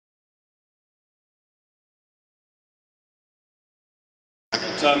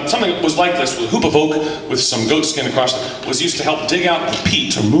something that was like this, with a hoop of oak with some goat skin across it, was used to help dig out the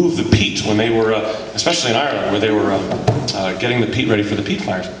peat, or move the peat when they were, especially in Ireland, where they were getting the peat ready for the peat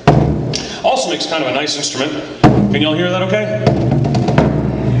fires. Also makes kind of a nice instrument. Can y'all hear that okay?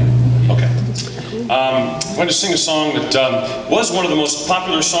 Okay. I'm going to sing a song that was one of the most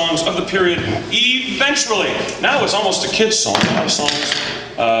popular songs of the period eventually. Now it's almost a kid's song. A lot of songs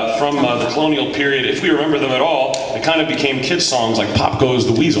from the colonial period, if we remember them at all, they kind of became kids' songs like Pop Goes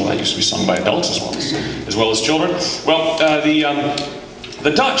the Weasel. That used to be sung by adults as well as children. Well,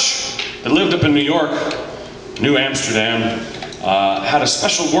 the Dutch that lived up in New York, New Amsterdam, had a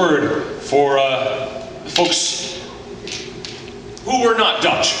special word for folks who were not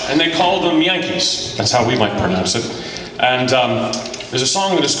Dutch, and they called them Yankees. That's how we might pronounce it. And there's a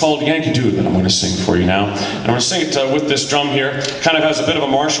song that is called Yankee Doodle that I'm going to sing for you now. And I'm going to sing it with this drum here. Kind of has a bit of a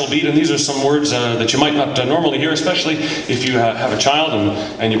martial beat, and these are some words that you might not normally hear, especially if you have a child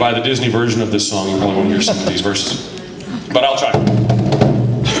and you buy the Disney version of this song. You probably won't hear some of these verses. But I'll try.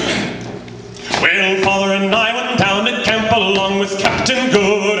 Well, Father and I went down to camp along with Captain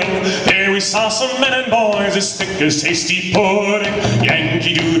Gooding. There we saw some men and boys as thick as tasty pudding.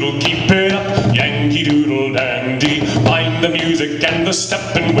 Yankee Doodle, keep it up, Yankee Doodle dandy. Mind the music and the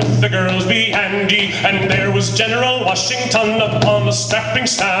steppin', with the girls be handy. And there was General Washington upon a strapping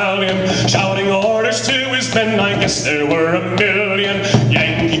stallion, shouting orders to his men, I guess there were a million.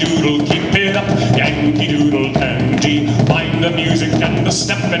 Yankee Doodle, keep it up, Yankee Doodle dandy. Mind the music and the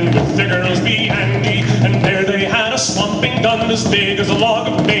steppin', with the girls be handy. And there they had a swamping gun as big as a log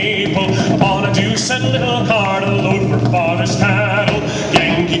of maple, upon a deuce and little cart, a load for father's cattle.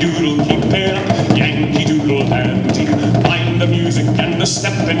 Yankee Doodle, keep it up, Yankee Doodle dandy. Mind the music and the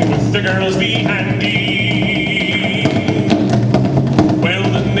steppin', with the girls be handy. Well,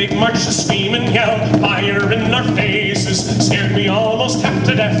 then they'd march and scream and yell, fire in our faces. Scared me almost half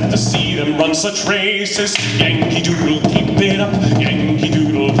to death to see them run such races. Yankee Doodle, keep it up, Yankee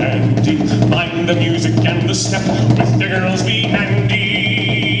Doodle dandy. Mind the music and the step, with the girls be handy.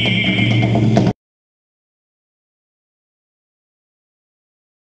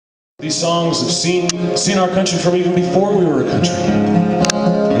 These songs have seen our country from even before we were a country.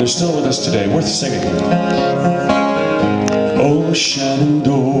 And they're still with us today, worth singing. Oh,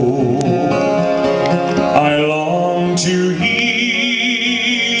 Shenandoah, I long to hear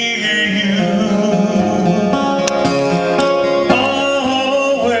you.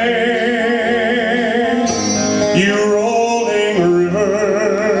 Away, you rolling river.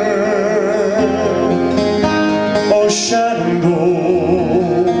 Oh, Shenandoah,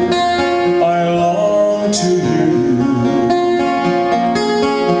 I long to hear you.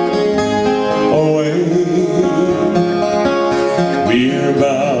 Away, we're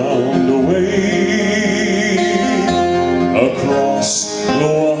bound away across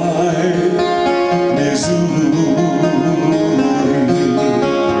the wide Missouri.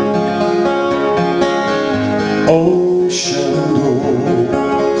 Oh, Shenandoah,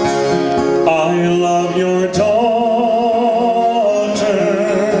 I love your daughter.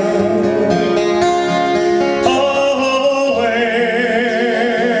 Away,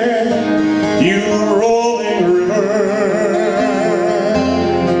 you rolling river.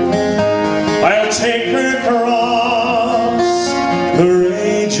 I'll take her across the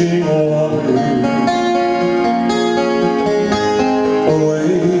raging water.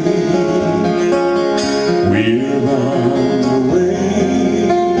 Away, we're bound away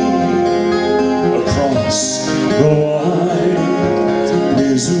across the wide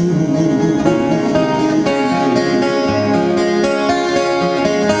Missouri.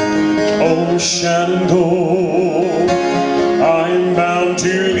 Oh, Shenandoah, I'm bound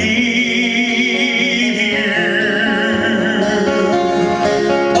to leave you.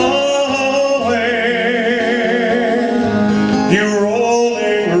 Away, you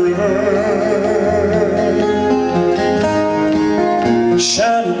rolling river.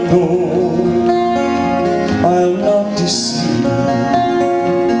 Shenandoah, I'll not deceive you.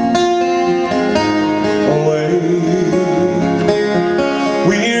 Away,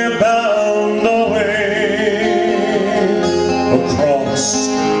 we're bound away across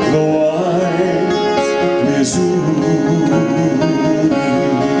the wide Missouri.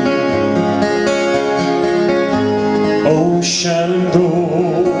 Oh,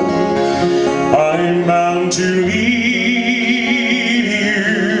 Shenandoah, I'm bound to leave you.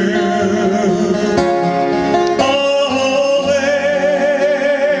 Oh,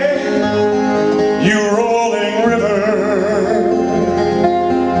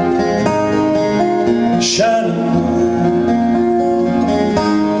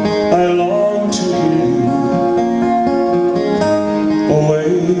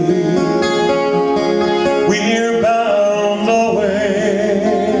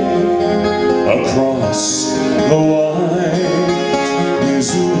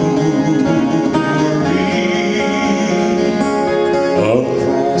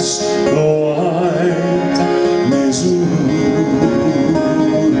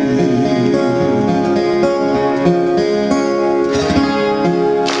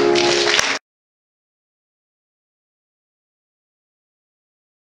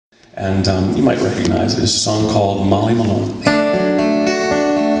 And you might recognize it. It's a song called Molly Malone.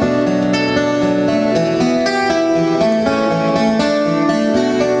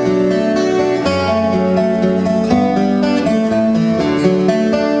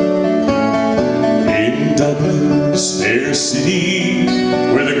 Fair city,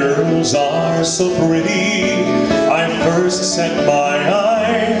 where the girls are so pretty, I first set my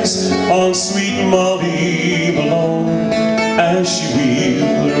eyes on sweet Molly Malone, as she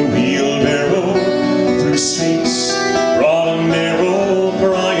wheeled her wheelbarrow through streets broad and narrow,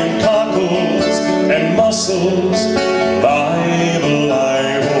 crying cockles and mussels, alive,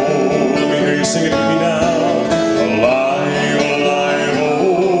 alive, oh. Let me hear you sing it with me now.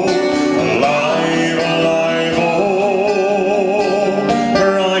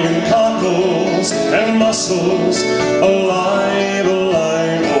 Mussels, alive,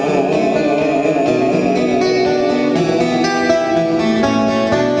 alive, oh.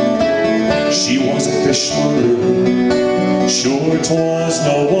 She was a fishmonger, sure 'twas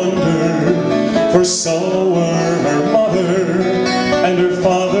no wonder, for so were her mother and her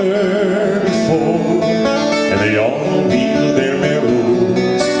father before, and they all wheeled their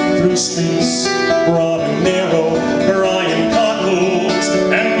barrows through streets broad and narrow, crying cockles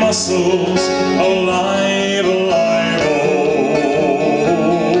and mussels, alive, alive, oh.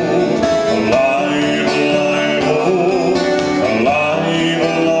 Alive, alive, oh. Alive,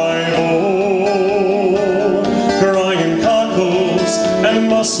 alive, oh. Crying cockles and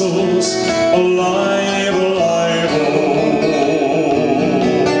mussels, alive, alive, oh.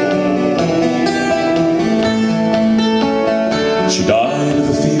 She died of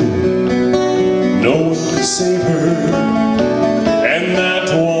a fever, no one could save her, and that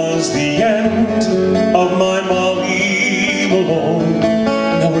was the end of my Molly Malone.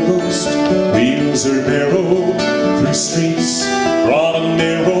 Now her ghost wheels her barrow through streets broad and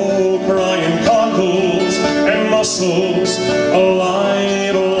narrow, crying cockles and mussels,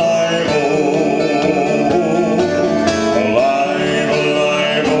 alive, alive, oh. Alive,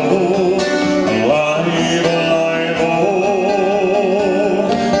 alive, oh. Alive, alive, oh.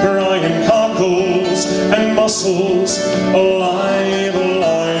 Crying cockles and mussels, alive,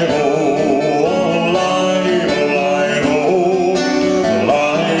 alive, oh.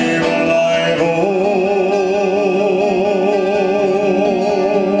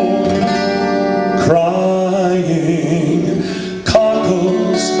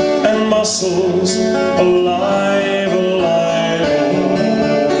 Mussels, alive, alive, oh.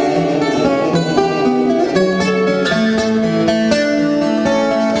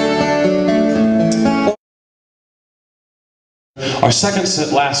 Our second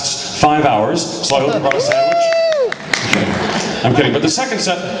set lasts 5 hours, so I hope you brought a sandwich. I'm kidding, but the second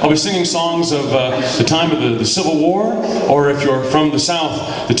set, I'll be singing songs of the time of the Civil War, or if you're from the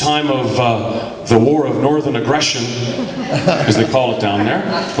South, the time of the War of Northern Aggression, as they call it down there.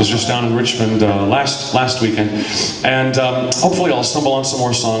 I was just down in Richmond last weekend, and hopefully I'll stumble on some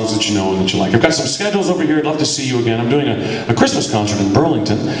more songs that you know and that you like. I've got some schedules over here. I'd love to see you again. I'm doing a Christmas concert in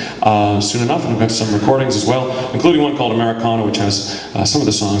Burlington soon enough, and I've got some recordings as well, including one called Americana, which has some of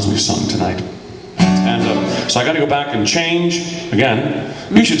the songs we've sung tonight. And so I got to go back and change again.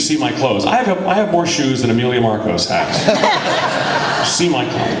 You should see my clothes. I have more shoes than Amelia Marcos has. See my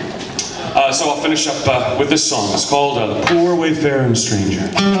clothes. So I'll finish up with this song. It's called "The Poor Wayfaring Stranger."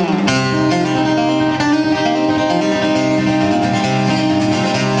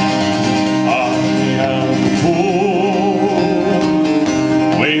 I am the poor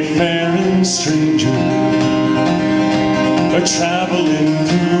wayfaring stranger, traveling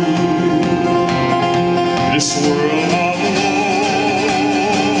through this world of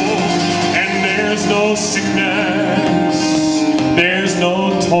woe, and there's no sickness, there's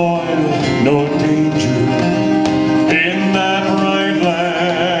no toil, no danger in that right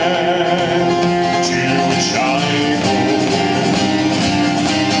land to which I go.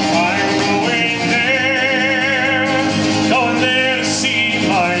 I'm going there to see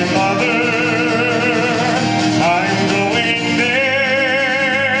my mother. I'm going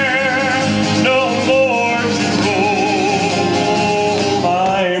there, no more to roam.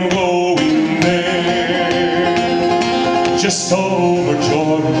 I'm going there, just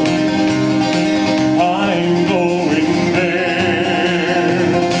overjoyed. I'm going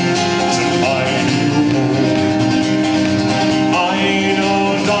there to find you home. I know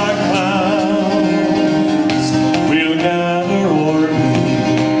dark clouds will gather o'er me.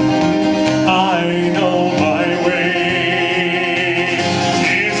 I know my way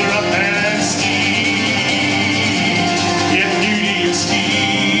is rough and steep, yet beauty and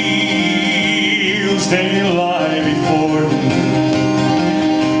steels they lie before me.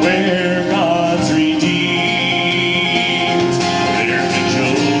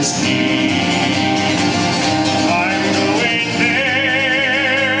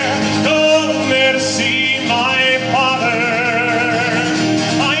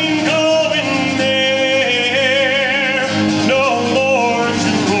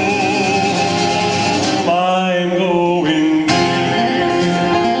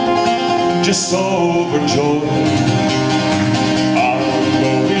 just over Jordan. I'm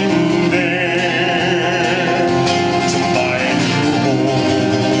going there to my new home.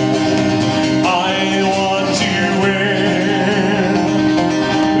 I want to wear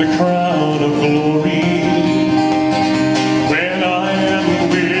the crown of glory when I am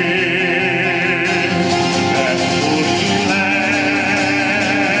with that holy land.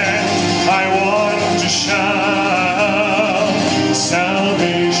 I want to shout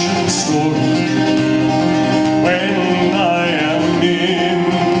salvation story when I am in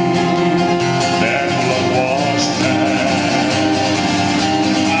that blood-washed land.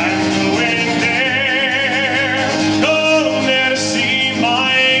 I'm going there, going there to see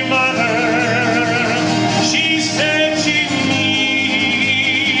my mother. She said she'd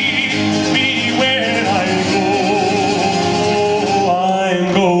meet me when I go. I'm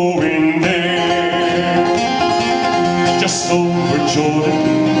going there, just over Jordan.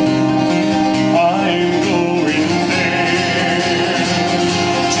 I'm going there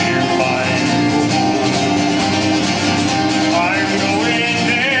to my new home. I'm going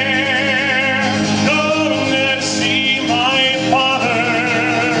there, going there to see my father.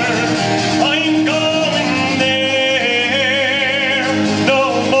 I'm going there, no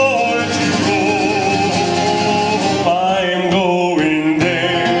more to roam. I'm going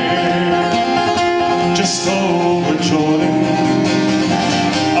there, just over Jordan.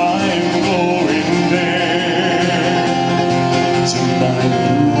 I'm going there to my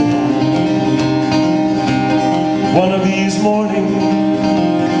new home. One of these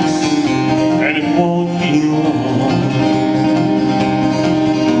mornings, and it won't be long.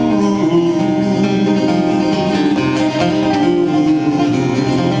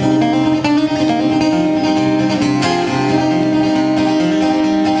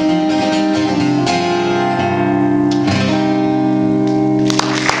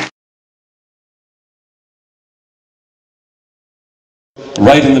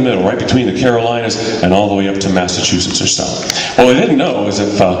 Right in the middle, right between the Carolinas and all the way up to Massachusetts or south. What we didn't know is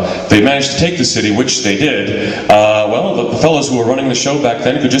if they managed to take the city, which they did, well, the fellows who were running the show back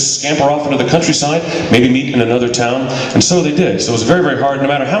then could just scamper off into the countryside, maybe meet in another town, and so they did. So it was very, very hard. No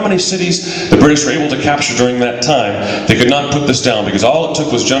matter how many cities the British were able to capture during that time, they could not put this down, because all it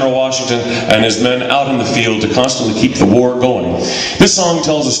took was General Washington and his men out in the field to constantly keep the war going. This song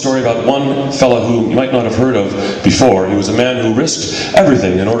tells a story about one fellow who you might not have heard of before. He was a man who risked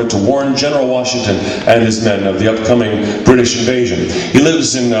everything in order to warn General Washington and his men of the upcoming British invasion. He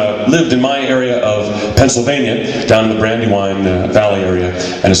lived in my area of Pennsylvania, down in the Brandywine Valley area,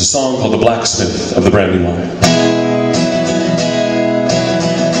 and it's a song called The Blacksmith of the Brandywine.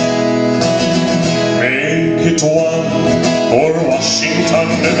 Make it one for Washington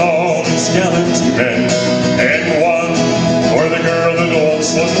and all his gallant men, and one for the girl that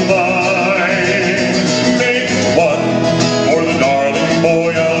once was mine. Make it one for the darling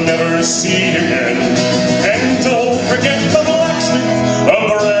boy I'll never see again, and don't forget the blacksmith of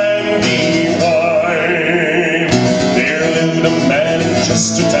Brandywine. There lived a man in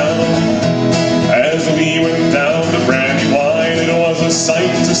Chestertown. As we went down to Brandywine, it was a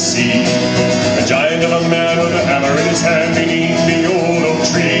sight to see. A giant of a man with a hammer in his hand beneath the old oak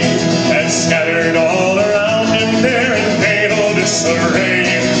tree, and scattered all around him there in fatal disarray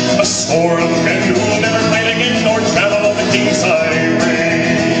a score of men who will never fight again nor travel on the king's highway.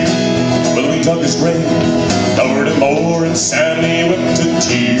 Well, we dug his grave, covered him o'er, and sadly wept a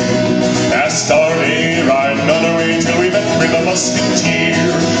tear. Passed our day riding on our way till we met with a musketeer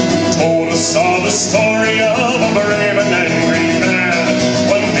who told us all the story of a brave and angry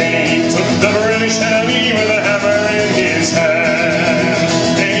man. One day he took the British enemy with a hammer in his hand.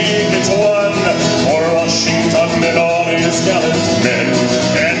 Make it one for Washington and all his gallant men,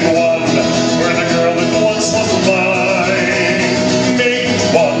 and one for the girl that once was mine. Make it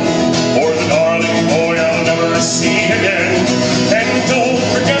one for the darling boy I'll never see again, and don't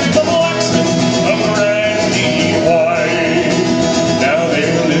forget the blacksmith of Brandywine. Now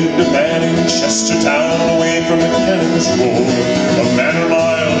there lived a man in Chestertown, away from the cannon's roar, a man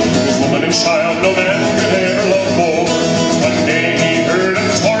mild, his woman and child no man could ever love more. One day he heard a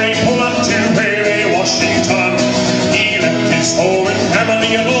Tory pull up to waylay Washington. He left his home and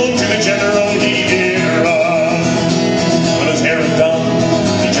family alone to the general he did run. When his hair was done,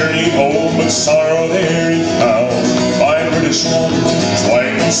 he journeyed home, but sorrow there he found. By British one, his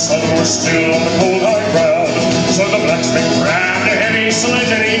wife and son were still on the cold hard ground. So the blacksmith grabbed a heavy sledge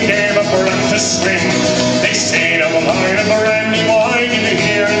and he gave up a run to swing. They stayed on the line of Brandywine, you could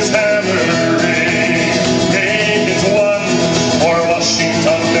hear his hammer ring. Make it one for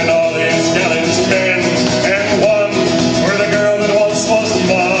Washington and all his gallant men, and one for the girl that once was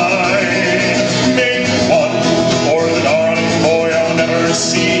mine.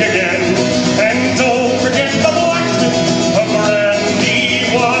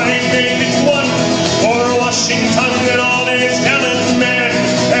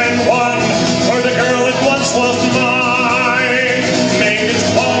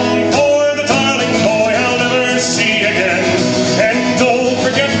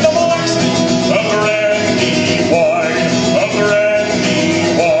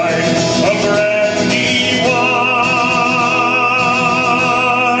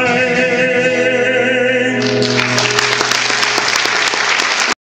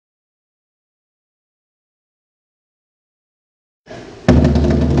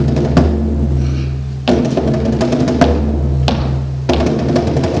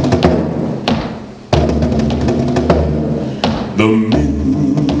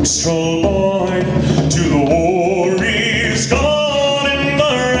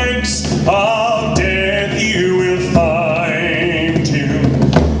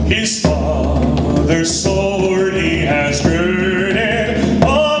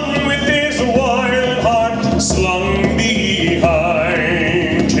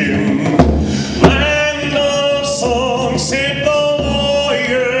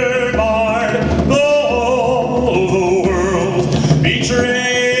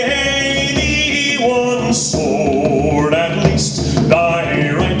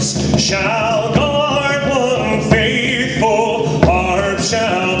 shall guard, one faithful harp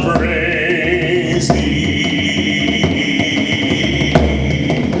shall praise thee.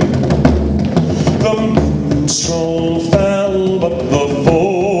 The minstrel fell, but the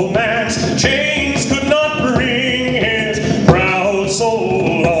foeman's chains could not bring his proud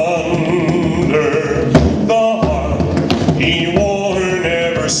soul under. The harp he wore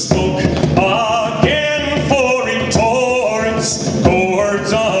never spoke again, for it tore its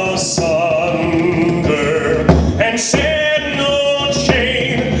cords asunder, and said, no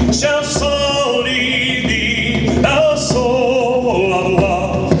chain shall sully thee, thou soul of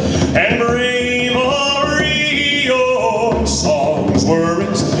love and bravery. Your songs were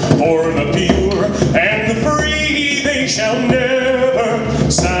writ for the pure and the free, they shall never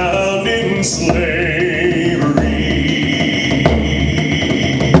sound in slavery.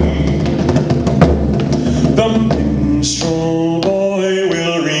 The minstrel boy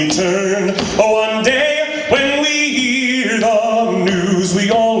will return one day, when we hear the news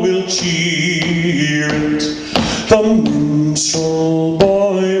we all will cheer it. The minstrel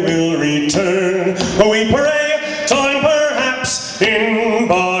boy will return, we pray, time perhaps in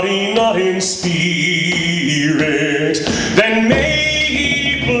body not in spirit. Then may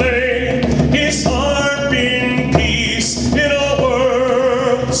he play his harp in peace in a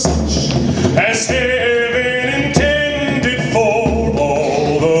world such as heaven intended, for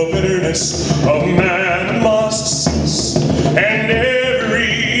all the bitterness of man must cease, and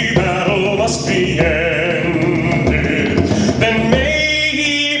every battle must be ended. Then may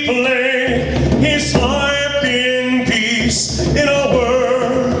he play his harp in peace in a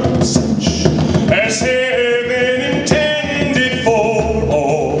world such as heaven intended, for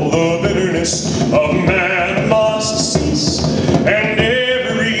all the bitterness of man must cease, and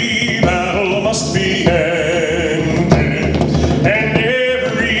every battle must be ended, and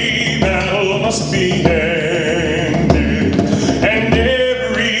every battle must be ended, and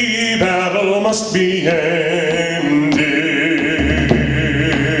every battle must be ended.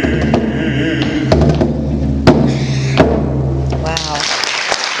 Wow.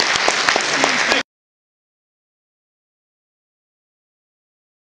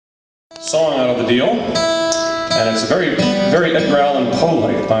 Song out of the deal, and it's a very Edgar Allan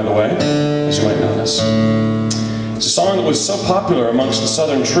Poe-like, by the way, as you might notice. It's a song that was so popular amongst the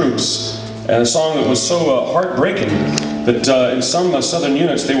Southern troops, and a song that was so heartbreaking that in some Southern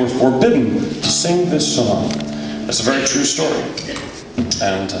units they were forbidden to sing this song. That's a very true story,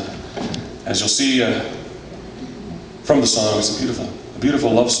 and as you'll see from the song, it's a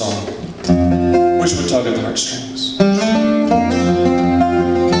beautiful love song which would tug at the heartstrings.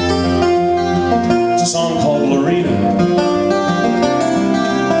 It's a song called Lorena.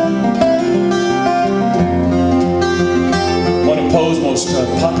 One of Poe's most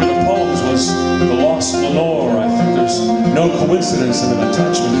popular poems was The Lost Lenore. I think there's no coincidence in an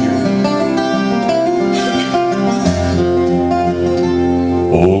attachment here.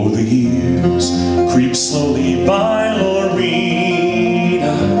 Oh, the years creep slowly by,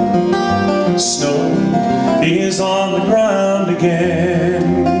 Lorena. Snow is on the ground again,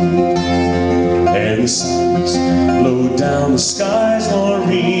 and the suns blow down the skies,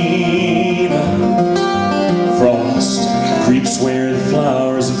 Lorena. Frost creeps where the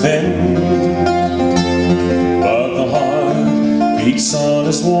flowers have been, but the heart beats on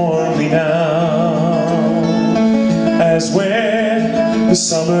as warmly now as when the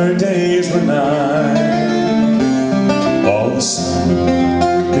summer days were nigh. Oh, the sun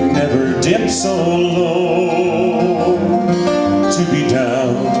could never dip so low to be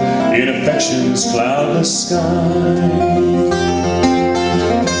down in affection's cloudless sky.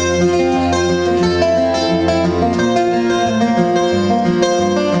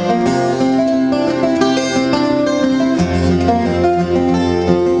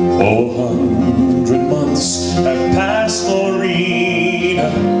 Oh, 100 months have passed, Lorena,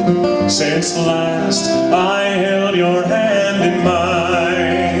 since last I held your hand in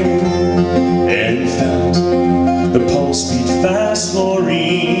mine, and felt the pulse beat fast,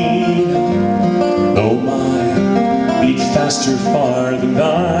 Lorena, though mine beat faster far than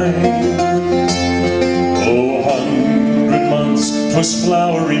thine. Oh, 100 months 'twas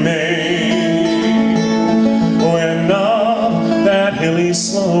flowery May, when up that hilly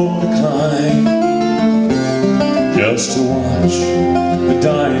slope to climb, just to watch the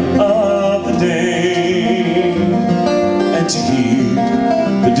dying of the day, and to hear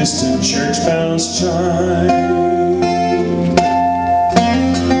the distant church bells chime.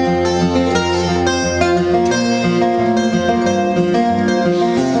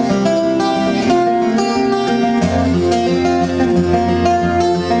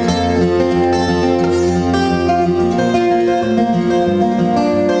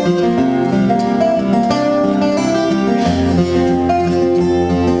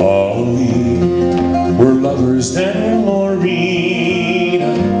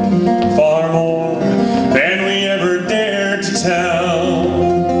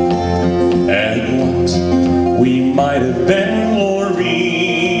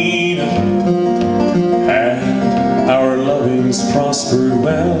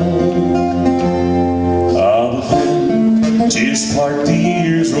 Ah, but then 'tis part the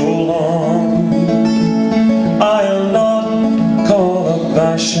years roll on. I'll not call up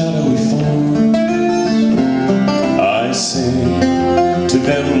thy shadowy form. I say to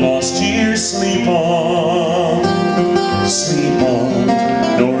them lost years, sleep on,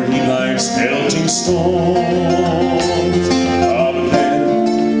 nor heed life's pelting storms. Ah, but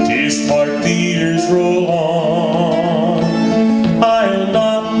then 'tis part the years roll on. I'll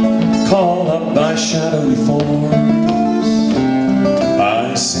not call up thy shadowy forms.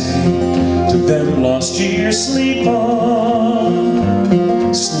 I say to them lost years, sleep on,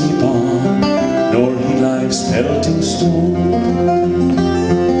 nor heed life's pelting storm.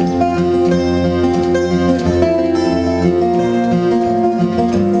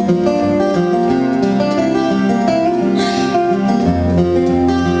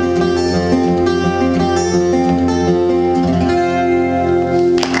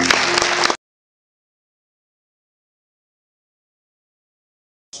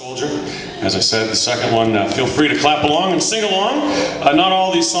 Soldier. As I said, the second one, feel free to clap along and sing along. Not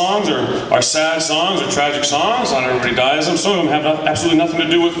all these songs are sad songs or tragic songs. Not everybody dies them. Some of them have absolutely nothing to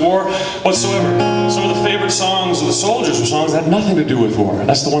do with war whatsoever. Some of the favorite songs of the Soldiers were songs that had nothing to do with war.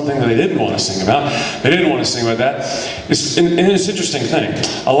 That's the one thing that they didn't want to sing about. They didn't want to sing about that. And it's an interesting thing.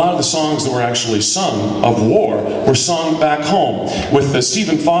 A lot of the songs that were actually sung of war were sung back home. With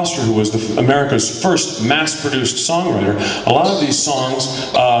Stephen Foster, who was America's first mass-produced songwriter, a lot of these songs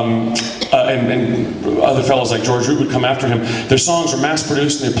and other fellows like George Root would come after him. Their songs were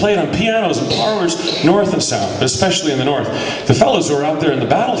mass-produced and they played on pianos in parlors north and south, but especially in the north. The fellows who were out there in the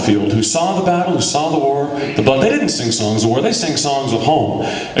battlefield, who saw the battle, who saw the war, the blood, they didn't sing songs of war, they sang songs of home.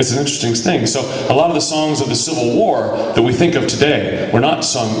 It's an interesting thing. So a lot of the songs of the Civil War that we think of today were not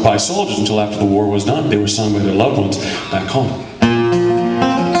sung by soldiers until after the war was done. They were sung by their loved ones back home.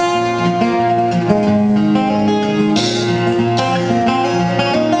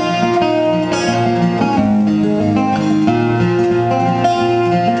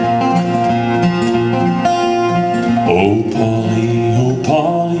 Oh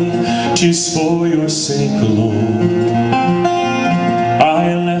Polly, 'tis for your sake alone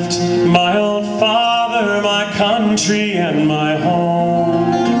I left my old father, my country and my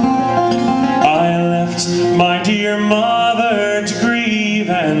home. I left my dear mother to grieve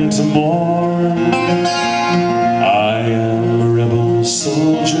and to mourn. I am a rebel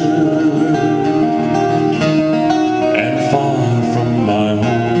soldier and far from my home.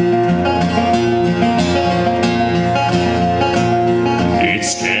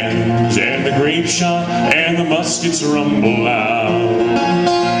 It's cannons and the grape shot and the muskets rumble loud.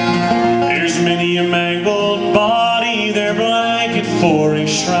 There's many a mangled body, their blanket for a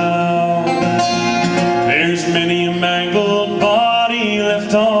shroud. There's many a mangled body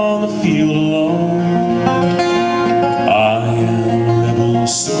left on the field alone. I am a rebel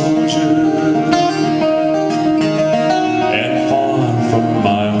soldier and far from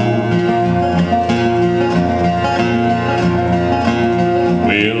my home.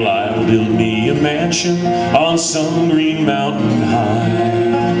 Well, I'll build me a mansion on some green mountain high,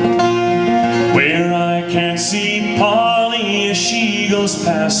 where I can't see Polly as she goes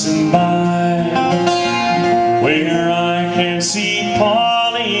passing by, where I can see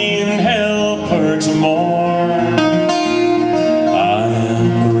Polly and help her to mourn. I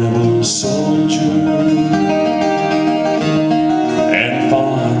am a rebel soldier and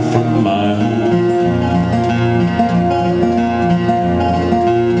far from my home.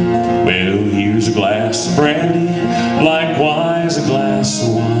 Well, here's a glass of brandy, likewise a glass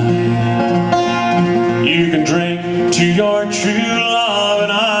of wine. You can drink to your true love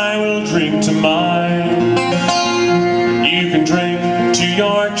and I will drink to mine. You can drink to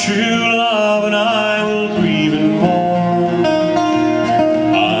your true love and I will grieve and mourn.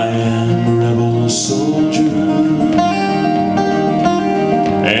 I am a rebel soldier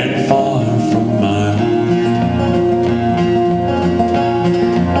and far from my home.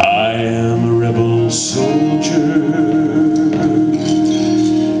 I am a rebel soldier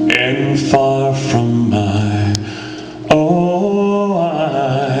and far from my oh,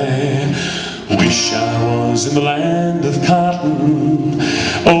 I wish I was in the land of cotton,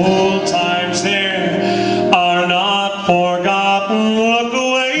 old time.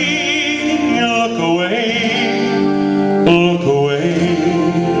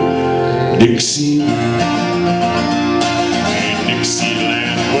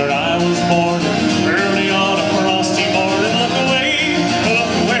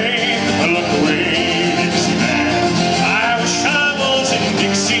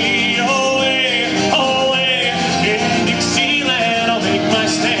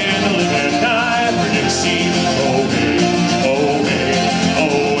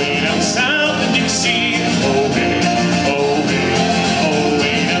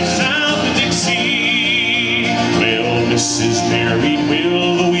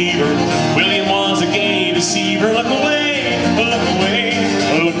 Will the Weaver. William was a gay deceiver. Look away, look away,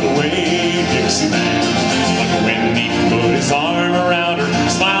 look away, Dixieland. Look when he put his arm around her,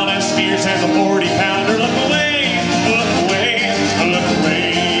 smiled as fierce as a 40-pounder. Look away, look away, look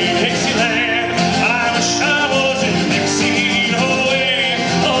away, Dixieland. I wish I was in Dixie. Away,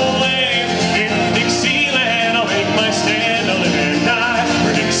 away, in Dixieland. I'll make my stand, I'll live and die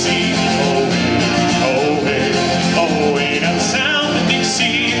for Dixie. Away, away, down south of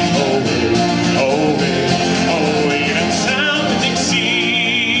Dixie. Away, down south of Dixie.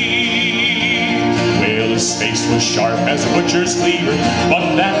 Well, his face was sharp as a butcher's cleaver,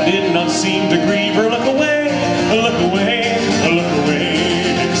 but that did not seem to grieve her. Look away, look away, look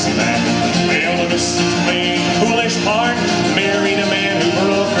away, Dixieland. Well, the Mrs. Plain, foolish part, married a man who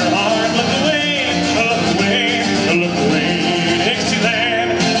broke her heart. Look away,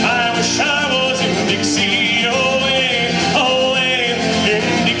 Dixieland. I wish I was in Dixie. Away, in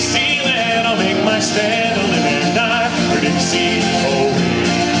Dixieland. I'll make my stand, I'll live and die for Dixie.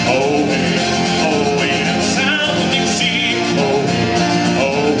 Away, down south of Dixie.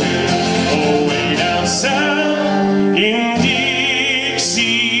 Away, down south in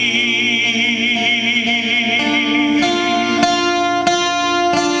Dixie.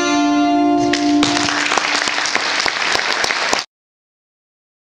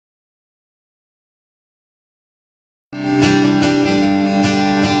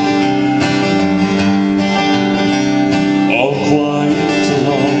 All quiet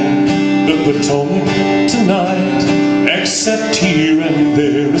along the Potomac tonight, except here and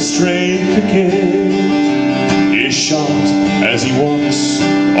there a stray picket is shot as he walks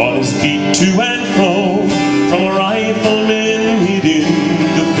on his beat to and fro from a rifleman hid in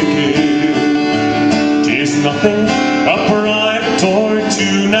the thicket. 'Tis nothing, a private or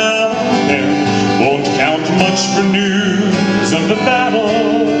two now and then won't count much for news of the battle.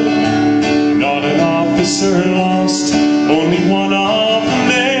 Not an officer lost, only one of the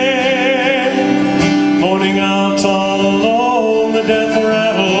men mourning out all alone the death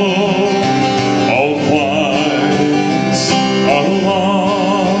rattle. All quiet all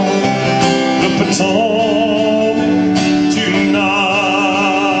along the Potomac tonight.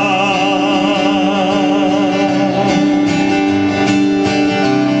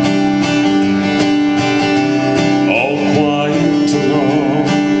 All quiet along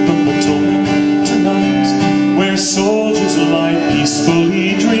the Potomac tonight, where soldiers lie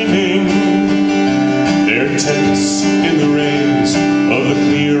peacefully dreaming their tents in the rays of the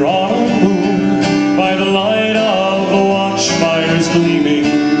clear autumn moon, by the light of the watchfires gleaming.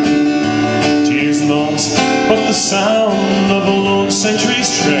 'Tis not but the sound of a lone sentry's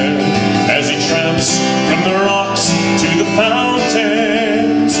tread as he tramps from the rocks to the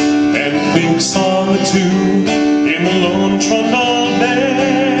fountains and thinks on the two in the lone trundle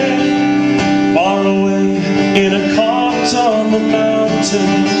bed, far away in a cot on the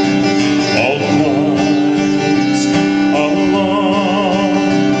mountain.